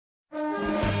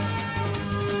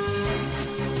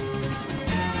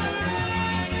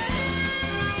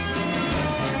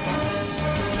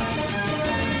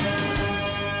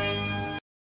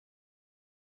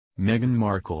Meghan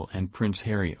Markle and Prince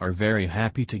Harry are very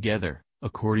happy together,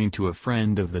 according to a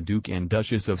friend of the Duke and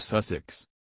Duchess of Sussex.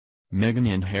 Meghan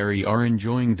and Harry are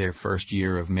enjoying their first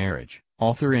year of marriage,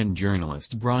 author and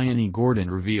journalist Bryony Gordon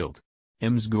revealed.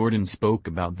 Ms. Gordon spoke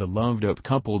about the loved-up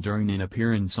couple during an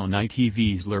appearance on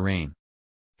ITV's Lorraine.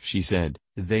 She said,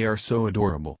 "They are so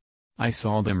adorable. I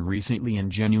saw them recently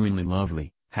and genuinely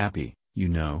lovely, happy, you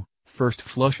know, first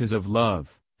flushes of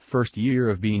love, first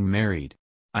year of being married.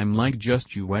 I'm like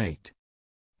just you wait."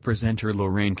 Presenter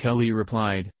Lorraine Kelly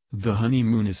replied, "The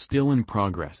honeymoon is still in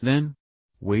progress then?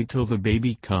 Wait till the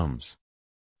baby comes."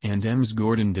 And Ms.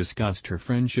 Gordon discussed her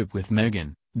friendship with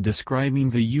Meghan, describing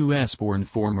the US-born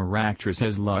former actress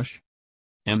as lush.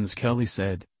 Ms. Kelly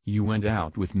said, "You went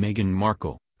out with Meghan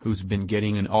Markle, who's been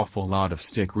getting an awful lot of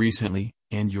stick recently,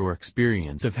 and your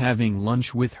experience of having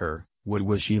lunch with her, what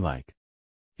was she like?"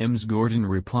 Ms. Gordon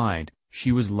replied,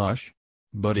 "She was lush.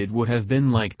 But it would have been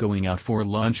like going out for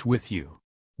lunch with you.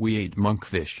 We ate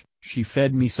monkfish, she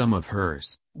fed me some of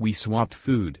hers, we swapped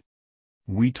food.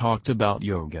 We talked about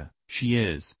yoga." She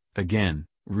is, again,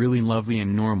 really lovely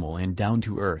and normal and down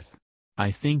to earth.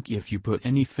 "I think if you put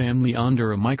any family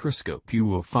under a microscope you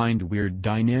will find weird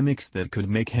dynamics that could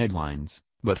make headlines,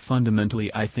 but fundamentally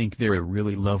I think they're a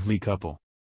really lovely couple."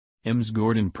 Ms.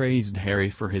 Gordon praised Harry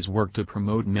for his work to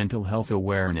promote mental health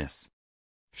awareness.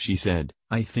 She said,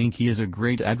 "I think he is a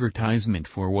great advertisement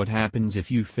for what happens if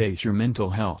you face your mental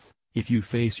health. If you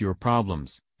face your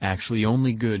problems, actually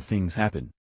only good things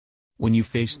happen. When you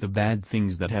face the bad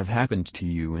things that have happened to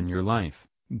you in your life,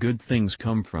 good things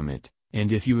come from it,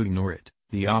 and if you ignore it,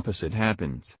 the opposite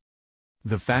happens."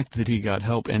 The fact that he got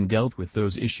help and dealt with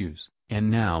those issues,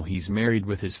 and now he's married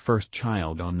with his first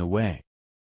child on the way.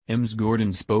 Ms.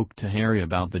 Gordon spoke to Harry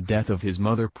about the death of his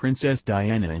mother Princess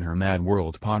Diana in her Mad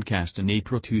World podcast in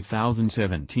April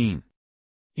 2017.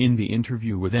 In the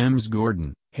interview with Ms.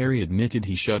 Gordon, Harry admitted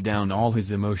he shut down all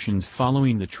his emotions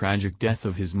following the tragic death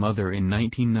of his mother in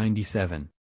 1997.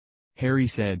 Harry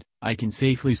said, "I can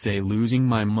safely say losing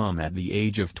my mum at the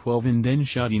age of 12 and then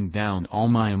shutting down all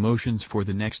my emotions for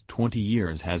the next 20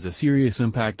 years has a serious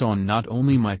impact on not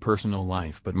only my personal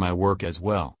life but my work as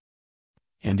well.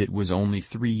 And it was only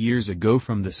 3 years ago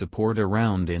from the support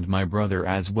around and my brother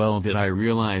as well that I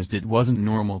realized it wasn't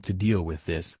normal to deal with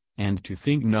this, and to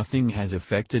think nothing has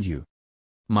affected you.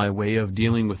 My way of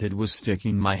dealing with it was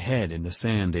sticking my head in the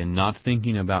sand and not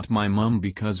thinking about my mum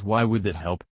because why would that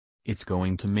help? It's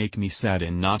going to make me sad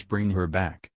and not bring her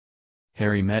back."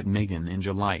 Harry met Meghan in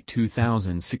July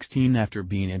 2016 after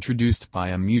being introduced by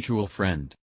a mutual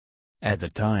friend. At the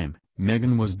time,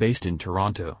 Meghan was based in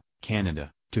Toronto,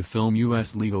 Canada, to film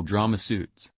U.S. legal drama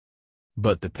Suits.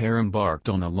 But the pair embarked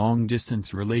on a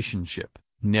long-distance relationship,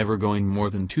 never going more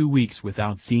than 2 weeks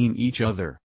without seeing each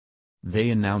other. They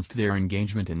announced their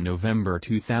engagement in November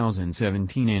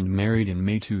 2017 and married in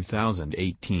May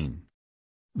 2018.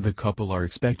 The couple are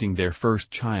expecting their first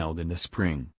child in the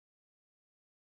spring.